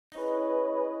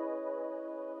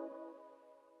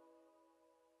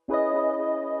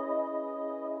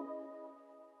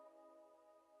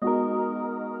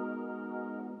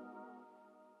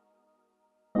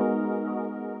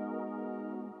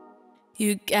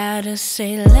You gotta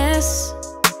say less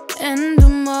and do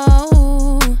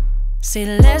more. Say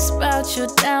less about your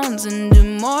downs and do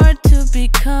more to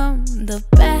become the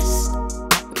best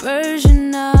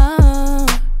version of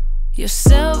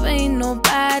yourself. Ain't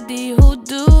nobody who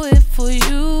do it for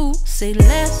you. Say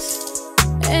less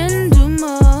and do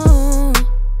more.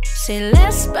 Say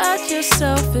less about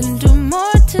yourself and do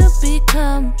more to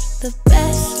become the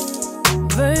best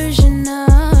version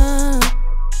of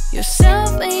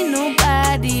yourself. Ain't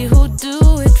nobody who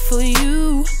do it for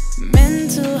you.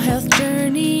 Mental health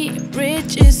journey,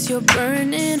 bridge is your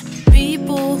burning.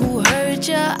 People who hurt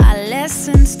ya are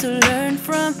lessons to learn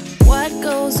from. What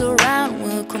goes around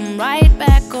will come right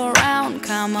back around.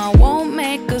 Karma won't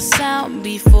make a sound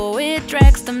before it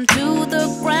drags them to the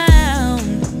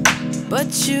ground.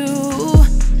 But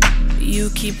you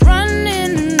keep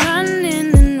running and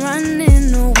running and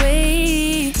running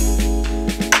away.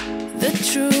 The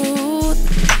truth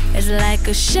is like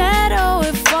a shadow,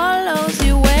 it follows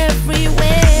you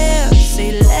everywhere.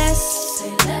 Say less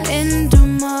and do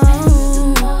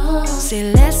more.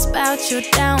 Say less about your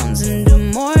downs and do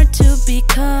more to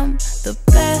become the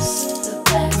best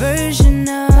version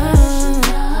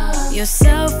of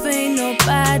yourself. Ain't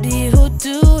nobody who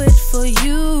do it for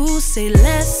you. Say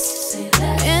less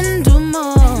and do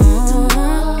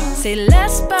more. Say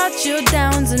less about your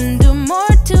downs and do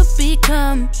more to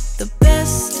become the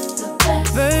best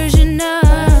version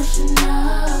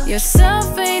of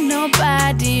yourself. Ain't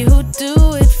nobody who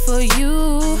do it for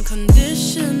you.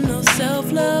 Unconditional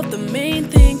self-love, the main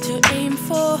thing to aim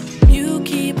for. You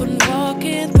keep on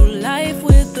walking through life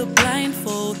with a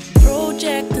blindfold,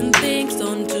 projecting things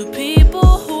onto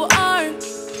people who aren't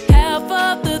half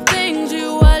of the things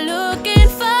you are looking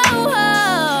for.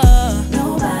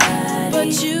 Nobody.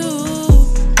 But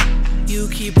you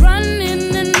keep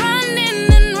running and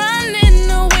running and running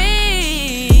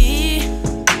away.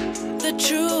 The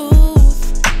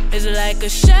truth is like a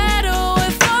shadow,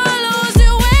 it follows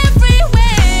you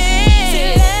everywhere. Say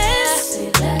less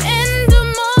and do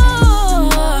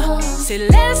more. Say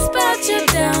less about your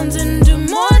downs and do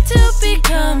more to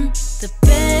become the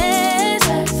best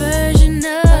version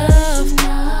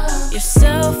of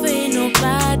yourself. Ain't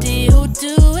nobody who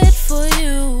do it for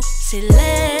you. Say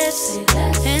less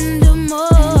and do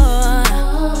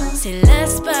more. Say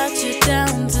less about your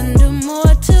downs and do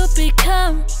more to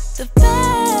become the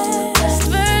best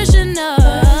version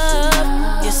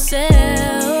of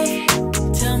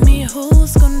yourself. Tell me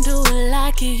who's gonna do it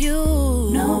like you?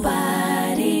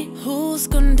 Nobody. Who's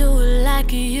gonna do it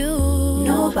like you?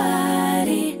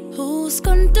 Nobody. Who's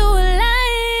gonna do it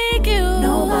like you?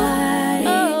 Nobody.